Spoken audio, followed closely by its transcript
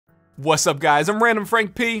What's up guys, I'm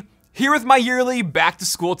randomfrankp, here with my yearly back to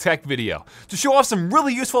school tech video to show off some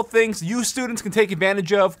really useful things you students can take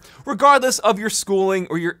advantage of regardless of your schooling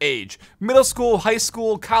or your age. Middle school, high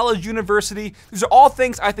school, college, university, these are all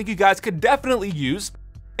things I think you guys could definitely use,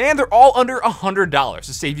 and they're all under $100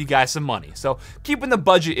 to save you guys some money, so keeping the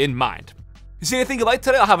budget in mind. You see anything you like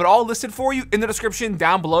today, I'll have it all listed for you in the description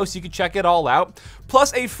down below so you can check it all out.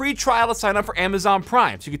 Plus a free trial to sign up for Amazon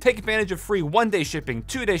Prime so you can take advantage of free 1-day shipping,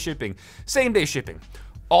 2-day shipping, same-day shipping,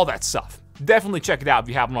 all that stuff. Definitely check it out if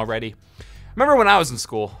you haven't already. Remember when I was in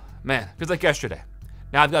school? Man, feels like yesterday.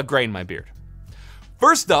 Now I've got gray in my beard.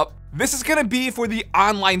 First up, this is gonna be for the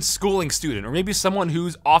online schooling student, or maybe someone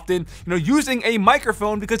who's often, using a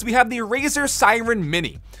microphone, because we have the Razer Siren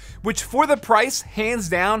Mini, which for the price, hands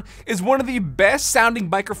down, is one of the best sounding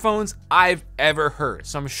microphones I've ever heard.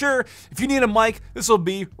 So I'm sure if you need a mic, this will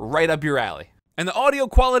be right up your alley. And the audio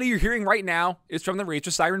quality you're hearing right now is from the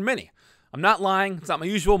Razer Siren Mini. I'm not lying, it's not my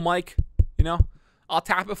usual mic, I'll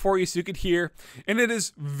tap it for you so you can hear, and it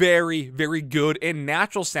is very, very good and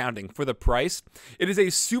natural sounding for the price. It is a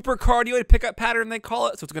super cardioid pickup pattern, they call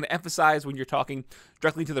it, so it's going to emphasize when you're talking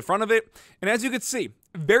directly to the front of it. And as you can see,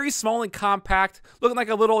 very small and compact, looking like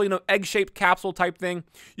a little, egg-shaped capsule type thing.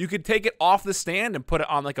 You could take it off the stand and put it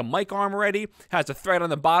on like a mic arm already. It has a thread on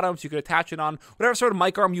the bottom, so you could attach it on whatever sort of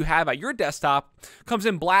mic arm you have at your desktop. Comes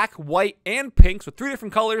in black, white, and pink, so 3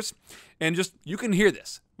 different colors, and just, you can hear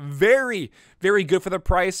this. Very, very good for the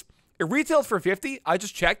price. It retails for $50. I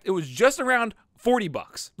just checked. It was just around $40.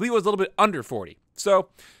 I believe it was a little bit under 40. So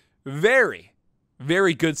very,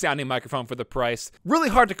 very good sounding microphone for the price. Really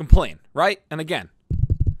hard to complain, right? And again,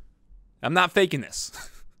 I'm not faking this.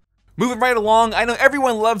 Moving right along, I know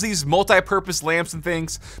everyone loves these multi-purpose lamps and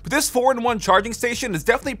things, but this 4-in-1 charging station is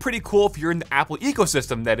definitely pretty cool if you're in the Apple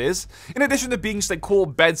ecosystem, that is, in addition to being just a cool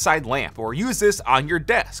bedside lamp, or use this on your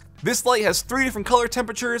desk. This light has 3 different color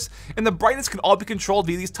temperatures, and the brightness can all be controlled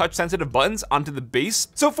via these touch-sensitive buttons onto the base.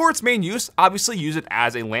 So for its main use, obviously use it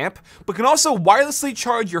as a lamp, but can also wirelessly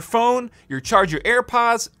charge your phone, charge your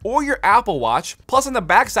AirPods, or your Apple Watch. Plus on the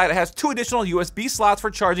back side, it has 2 additional USB slots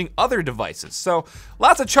for charging other devices. So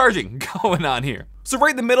lots of charging going on here. So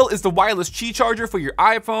right in the middle is the wireless Qi charger for your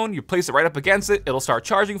iPhone. You place it right up against it, it'll start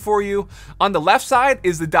charging for you. On the left side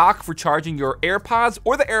is the dock for charging your AirPods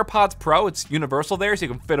or the AirPods Pro. It's universal there, so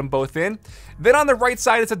you can fit them both in. Then on the right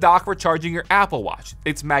side is a dock for charging your Apple Watch.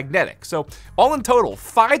 It's magnetic. So all in total,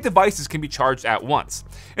 5 devices can be charged at once.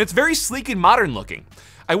 And it's very sleek and modern looking.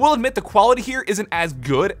 I will admit the quality here isn't as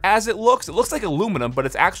good as it looks. It looks like aluminum, but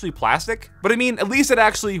it's actually plastic. But I mean, at least it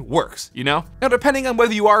actually works, Now, depending on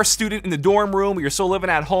whether you are a student in the dorm room or you're still living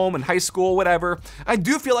at home in high school, whatever, I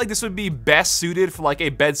do feel like this would be best suited for like a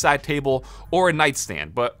bedside table or a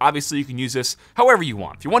nightstand. But obviously you can use this however you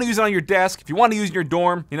want. If you want to use it on your desk, if you want to use it in your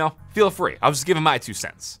dorm, feel free. I was just giving my 2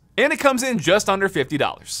 cents. And it comes in just under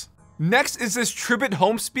 $50. Next is this Tribit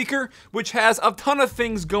home speaker, which has a ton of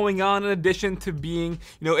things going on in addition to being,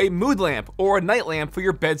 a mood lamp or a night lamp for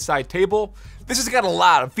your bedside table. This has got a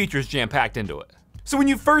lot of features jam-packed into it. So when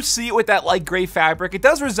you first see it with that light gray fabric, it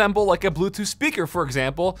does resemble like a Bluetooth speaker, for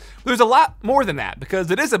example. There's a lot more than that because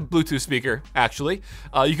it is a Bluetooth speaker, actually.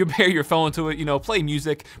 You can pair your phone to it, play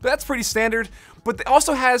music, but that's pretty standard. But it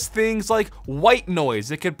also has things like white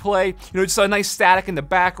noise. It could play, just a nice static in the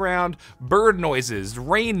background, bird noises,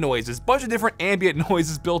 rain noises, bunch of different ambient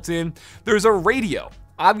noises built in. There's a radio.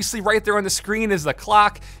 Obviously right there on the screen is the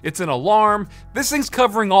clock, it's an alarm. This thing's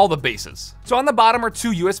covering all the bases. So on the bottom are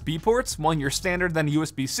 2 USB ports, one your standard, then a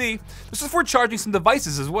USB-C. This is for charging some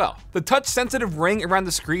devices as well. The touch-sensitive ring around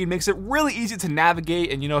the screen makes it really easy to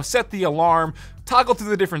navigate and set the alarm, toggle through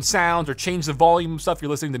the different sounds, or change the volume stuff if you're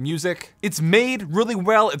listening to music. It's made really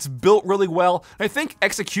well, it's built really well. I think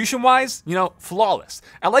execution-wise, flawless.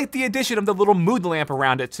 I like the addition of the little mood lamp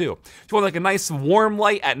around it too. If you want like a nice warm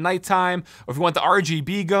light at nighttime, or if you want the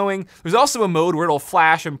RGB going, there's also a mode where it'll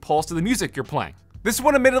flash and pulse to the music you're playing. This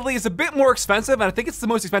one admittedly is a bit more expensive, and I think it's the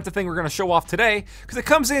most expensive thing we're gonna show off today because it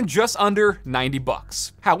comes in just under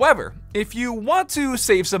 $90. However, if you want to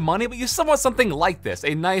save some money, but you still want something like this,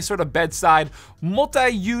 a nice sort of bedside,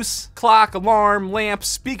 multi-use clock, alarm, lamp,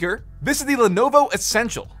 speaker, this is the Lenovo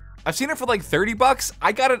Essential. I've seen it for like $30.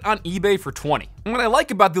 I got it on eBay for $20. And what I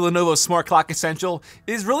like about the Lenovo Smart Clock Essential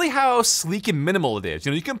is really how sleek and minimal it is.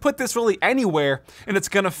 You can put this really anywhere and it's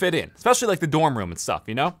gonna fit in, especially like the dorm room and stuff,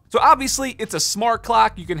 So obviously it's a smart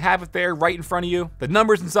clock. You can have it there right in front of you. The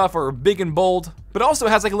numbers and stuff are big and bold, but also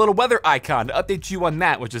has like a little weather icon to update you on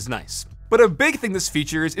that, which is nice. But a big thing this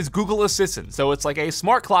features is Google Assistant. So it's like a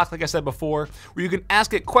smart clock, like I said before, where you can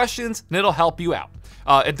ask it questions and it'll help you out.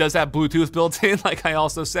 It does have Bluetooth built in, like I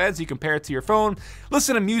also said, so you can pair it to your phone,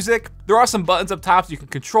 listen to music. There are some buttons up top so you can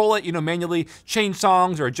control it, manually change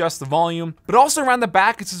songs or adjust the volume. But also around the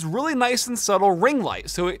back, it's this really nice and subtle ring light,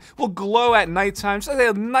 so it will glow at nighttime, just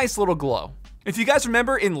a nice little glow. If you guys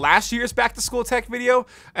remember in last year's Back to School Tech video,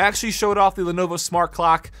 I actually showed off the Lenovo Smart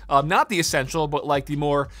Clock, not the Essential, but like the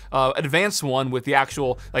more advanced one with the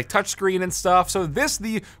actual like touchscreen and stuff. So this,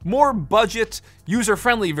 the more budget,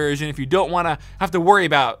 user-friendly version if you don't want to have to worry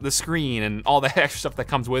about the screen and all the extra stuff that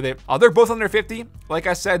comes with it. They're both under 50. Like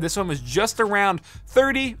I said, this one was just around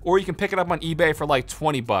 30, or you can pick it up on eBay for like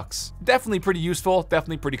 20 bucks. Definitely pretty useful,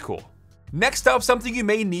 definitely pretty cool. Next up, something you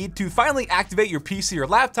may need to finally activate your PC or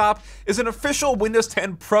laptop is an official Windows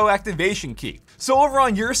 10 Pro activation key. So over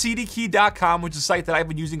on yourcdkey.com, which is a site that I've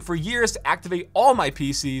been using for years to activate all my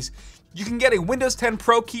PCs, you can get a Windows 10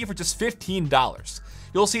 Pro key for just $15.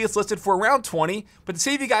 You'll see it's listed for around $20, but to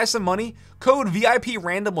save you guys some money, code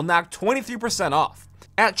VIPRandom will knock 23% off.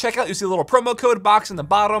 At checkout, you'll see a little promo code box in the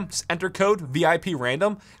bottom. Just enter code VIPRandom,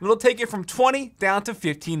 and it'll take it from $20 down to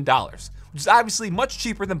 $15. Which is obviously much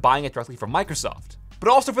cheaper than buying it directly from Microsoft. But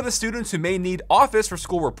also for the students who may need Office for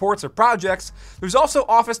school reports or projects, there's also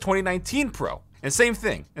Office 2019 Pro. And same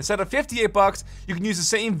thing, instead of 58 bucks, you can use the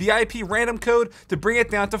same VIP random code to bring it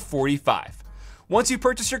down to 45. Once you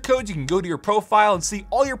purchase your code, you can go to your profile and see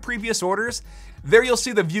all your previous orders. There you'll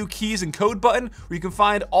see the view keys and code button where you can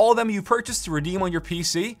find all of them you purchased to redeem on your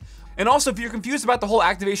PC. And also, if you're confused about the whole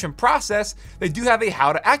activation process, they do have a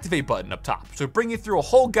how to activate button up top. So bring you through a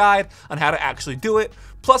whole guide on how to actually do it,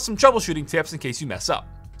 plus some troubleshooting tips in case you mess up.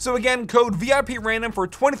 So again, code VIPRandom for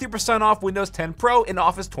 23% off Windows 10 Pro and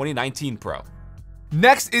Office 2019 Pro.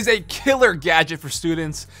 Next is a killer gadget for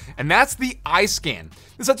students, and that's the iScan.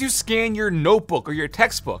 This lets you scan your notebook or your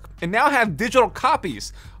textbook and now have digital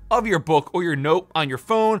copies of your book or your note on your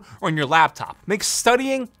phone or on your laptop. Makes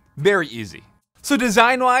studying very easy. So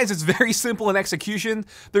design-wise, it's very simple in execution.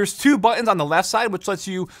 There's two buttons on the left side, which lets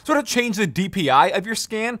you sort of change the DPI of your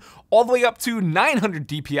scan all the way up to 900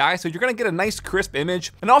 DPI, so you're gonna get a nice crisp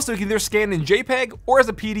image. And also, you can either scan in JPEG or as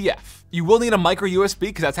a PDF. You will need a micro USB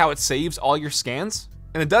because that's how it saves all your scans.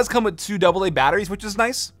 And it does come with two AA batteries, which is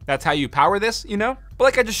nice. That's how you power this, But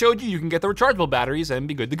like I just showed you, you can get the rechargeable batteries and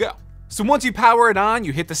be good to go. So once you power it on,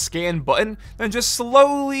 you hit the scan button, then just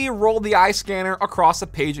slowly roll the iScanner across the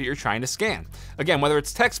page that you're trying to scan. Again, whether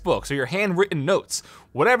it's textbooks or your handwritten notes,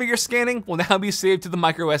 whatever you're scanning will now be saved to the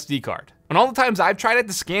micro SD card. And all the times I've tried it,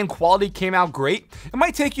 the scan quality came out great. It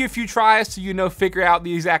might take you a few tries to, figure out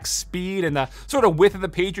the exact speed and the sort of width of the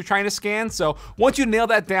page you're trying to scan. So once you nail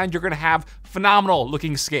that down, you're gonna have phenomenal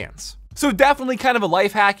looking scans. So definitely kind of a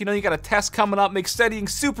life hack, you got a test coming up, make studying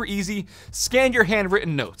super easy, scan your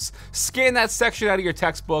handwritten notes, scan that section out of your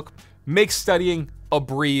textbook, make studying a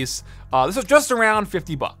breeze. This is just around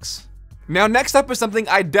 50 bucks. Now next up is something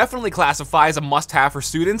I definitely classify as a must-have for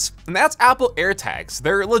students, and that's Apple AirTags.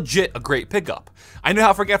 They're legit a great pickup. I know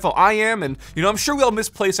how forgetful I am, and I'm sure we all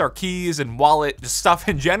misplace our keys and wallet, just stuff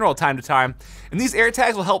in general time to time, and these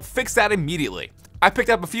AirTags will help fix that immediately. I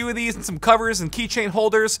picked up a few of these and some covers and keychain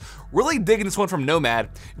holders. Really digging this one from Nomad,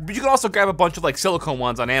 but you can also grab a bunch of like silicone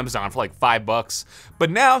ones on Amazon for like $5.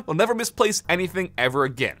 But now you'll never misplace anything ever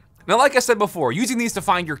again. Now, like I said before, using these to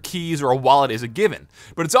find your keys or a wallet is a given,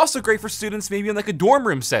 but it's also great for students maybe in like a dorm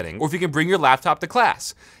room setting, or if you can bring your laptop to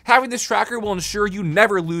class. Having this tracker will ensure you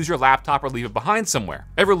never lose your laptop or leave it behind somewhere.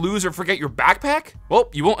 Ever lose or forget your backpack?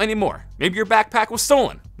 Well, you won't anymore. Maybe your backpack was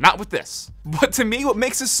stolen. Not with this. But to me, what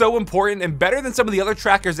makes this so important and better than some of the other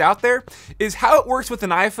trackers out there is how it works with an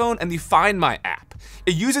iPhone and the Find My app.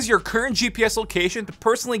 It uses your current GPS location to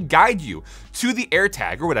personally guide you to the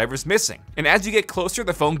AirTag or whatever's missing. And as you get closer,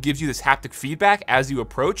 the phone gives you this haptic feedback as you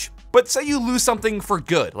approach. But say you lose something for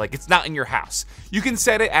good, like it's not in your house, you can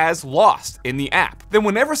set it as lost in the app. Then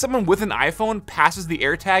whenever someone with an iPhone passes the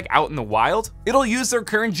AirTag out in the wild, it'll use their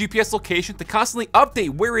current GPS location to constantly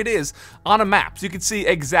update where it is on a map, so you can see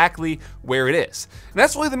exactly where it is. And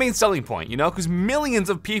that's really the main selling point, because millions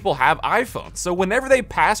of people have iPhones, so whenever they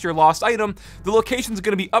pass your lost item, the location is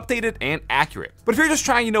going to be updated and accurate. But if you're just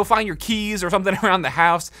trying, find your keys or something around the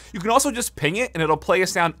house, you can also just ping it and it'll play a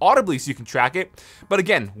sound audibly so you can track it. But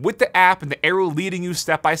again, with the app and the arrow leading you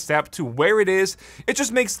step by step to where it is, it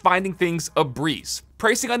just makes finding things a breeze.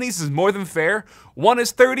 Pricing on these is more than fair. One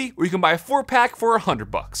is $30, or you can buy a 4-pack for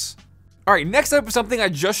 $100. Alright, next up is something I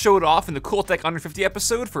just showed off in the Cool Tech Under 50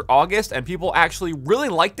 episode for August, and people actually really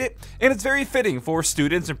liked it, and it's very fitting for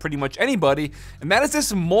students and pretty much anybody, and that is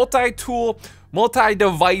this multi-tool,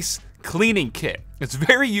 multi-device cleaning kit. It's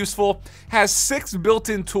very useful, has 6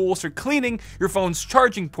 built-in tools for cleaning your phone's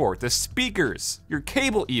charging port, the speakers, your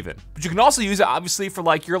cable even. But you can also use it obviously for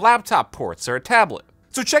like your laptop ports or a tablet.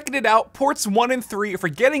 So checking it out, ports 1 and 3 are for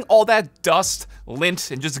getting all that dust,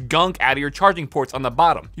 lint, and just gunk out of your charging ports on the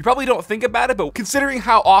bottom. You probably don't think about it, but considering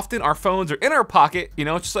how often our phones are in our pocket, you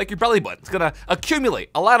know, it's just like your belly button. It's gonna accumulate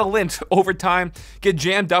a lot of lint over time, get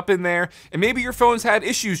jammed up in there, and maybe your phone's had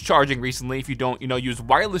issues charging recently if you don't, use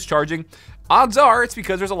wireless charging. Odds are it's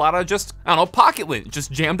because there's a lot of just, pocket lint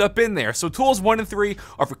just jammed up in there. So tools 1 and 3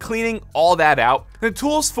 are for cleaning all that out. Then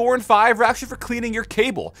tools 4 and 5 are actually for cleaning your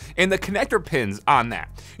cable and the connector pins on that.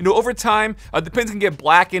 Over time, the pins can get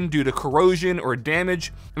blackened due to corrosion or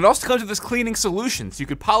damage. And it also comes with this cleaning solution. So you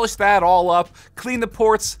could polish that all up, clean the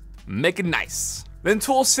ports, make it nice. Then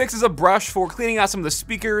tool 6 is a brush for cleaning out some of the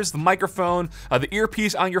speakers, the microphone, the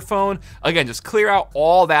earpiece on your phone. Again, just clear out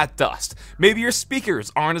all that dust. Maybe your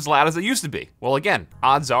speakers aren't as loud as they used to be. Well, again,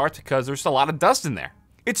 odds are it's because there's a lot of dust in there.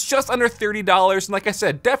 It's just under $30, and like I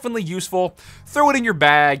said, definitely useful. Throw it in your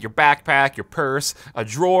bag, your backpack, your purse, a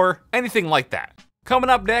drawer, anything like that.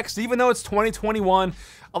 Coming up next, even though it's 2021,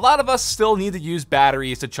 a lot of us still need to use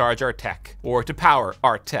batteries to charge our tech, or to power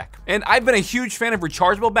our tech. And I've been a huge fan of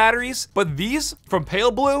rechargeable batteries, but these from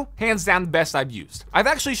Pale Blue, hands down the best I've used. I've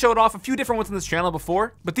actually showed off a few different ones on this channel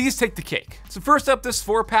before, but these take the cake. So first up, this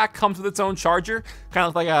 4-pack comes with its own charger, kind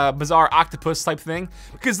of like a bizarre octopus type thing,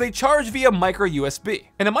 because they charge via micro USB.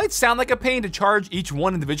 And it might sound like a pain to charge each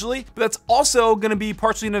one individually, but that's also gonna be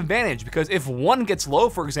partially an advantage, because if one gets low,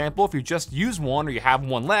 for example, if you just use one or you have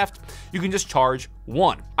one left, you can just charge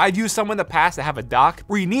one. I've used some in the past that have a dock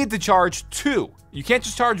where you need to charge 2. You can't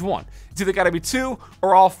just charge 1. It's either gotta be 2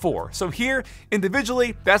 or all 4. So here,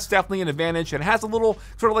 individually, that's definitely an advantage, and it has a little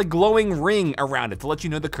sort of like glowing ring around it to let you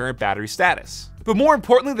know the current battery status. But more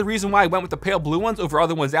importantly, the reason why I went with the Pale Blue ones over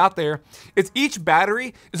other ones out there is each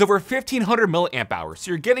battery is over 1500 milliamp hours.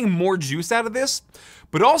 So you're getting more juice out of this,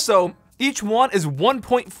 but also each one is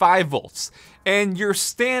 1.5 volts. And your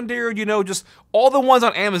standard, just all the ones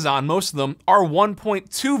on Amazon, most of them are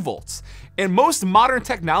 1.2 volts. And most modern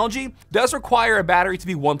technology does require a battery to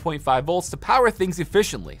be 1.5 volts to power things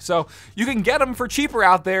efficiently. So you can get them for cheaper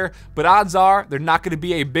out there, but odds are they're not gonna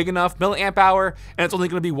be a big enough milliamp hour, and it's only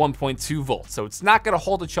gonna be 1.2 volts. So it's not gonna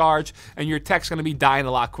hold a charge, and your tech's gonna be dying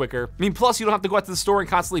a lot quicker. plus you don't have to go out to the store and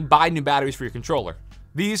constantly buy new batteries for your controller.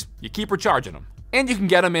 These, you keep recharging them. And you can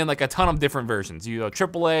get them in like a ton of different versions.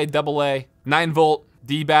 AAA, AA, 9-volt,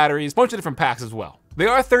 D batteries, a bunch of different packs as well. They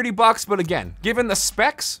are $30, but again, given the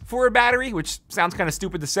specs for a battery, which sounds kind of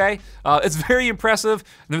stupid to say, it's very impressive.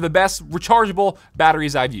 They're the best rechargeable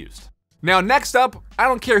batteries I've used. Now, next up, I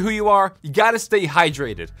don't care who you are, you gotta stay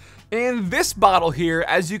hydrated. And this bottle here,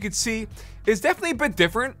 as you can see, is definitely a bit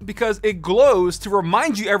different because it glows to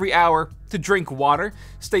remind you every hour to drink water,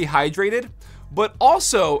 stay hydrated. But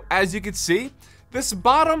also, as you can see, this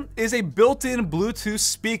bottom is a built-in Bluetooth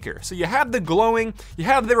speaker. So you have the glowing, you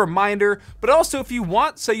have the reminder, but also if you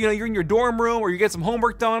want, say you're in your dorm room or you get some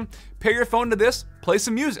homework done, pair your phone to this, play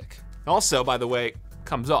some music. Also, by the way,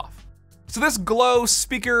 comes off. So this glow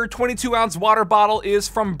speaker 22-ounce water bottle is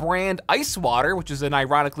from brand Ice Water, which is an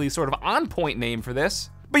ironically sort of on-point name for this.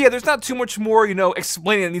 But yeah, there's not too much more,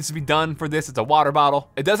 explaining that needs to be done for this. It's a water bottle.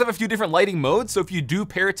 It does have a few different lighting modes, so if you do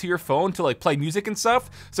pair it to your phone to play music and stuff,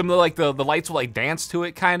 some of the lights will dance to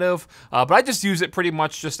it kind of. But I just use it pretty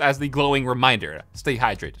much just as the glowing reminder to stay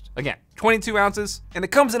hydrated. Again, 22 ounces, and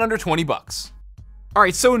it comes in under 20 bucks. All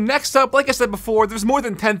right, so next up, like I said before, there's more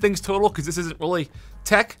than 10 things total because this isn't really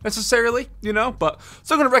tech necessarily, but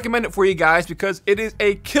so I'm gonna recommend it for you guys because it is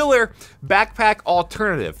a killer backpack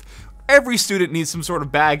alternative. Every student needs some sort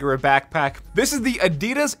of bag or a backpack. This is the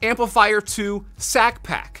Adidas Amplifier 2 Sack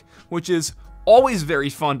Pack, which is always very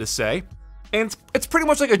fun to say. And it's pretty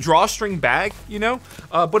much like a drawstring bag,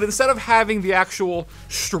 but instead of having the actual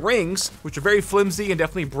strings, which are very flimsy and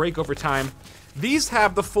definitely break over time, these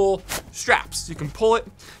have the full straps. You can pull it,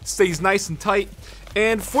 stays nice and tight.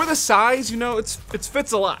 And for the size, it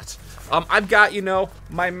fits a lot. I've got,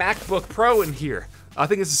 my MacBook Pro in here. I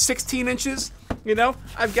think it's 16 inches.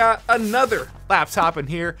 I've got another laptop in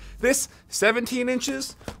here. This 17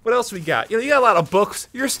 inches. What else we got? You got a lot of books.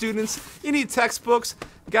 You're students. You need textbooks.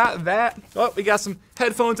 Got that. Oh, we got some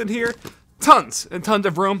headphones in here. Tons and tons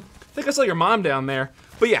of room. I think I saw your mom down there.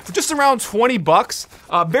 But yeah, for just around 20 bucks,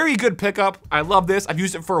 very good pickup. I love this. I've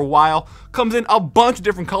used it for a while. Comes in a bunch of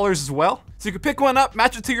different colors as well. So you can pick one up,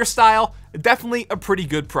 match it to your style. Definitely a pretty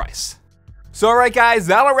good price. So alright guys,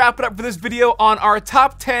 that'll wrap it up for this video on our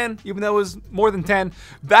top 10, even though it was more than 10,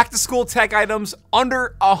 back to school tech items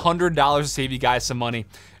under $100 to save you guys some money.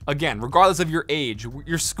 Again, regardless of your age,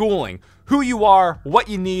 your schooling, who you are, what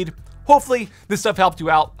you need. Hopefully this stuff helped you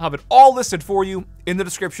out. I'll have it all listed for you in the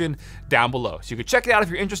description down below. So you can check it out if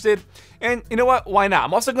you're interested. And you know what? Why not?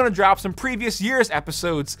 I'm also going to drop some previous year's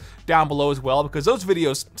episodes down below as well, because those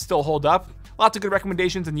videos still hold up. Lots of good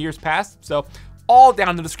recommendations in years past. So all down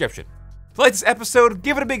in the description. If you like this episode,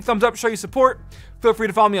 give it a big thumbs up to show your support. Feel free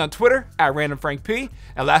to follow me on Twitter at randomfrankp.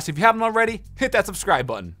 And lastly, if you haven't already, hit that subscribe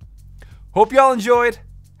button. Hope y'all enjoyed.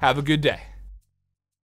 Have a good day.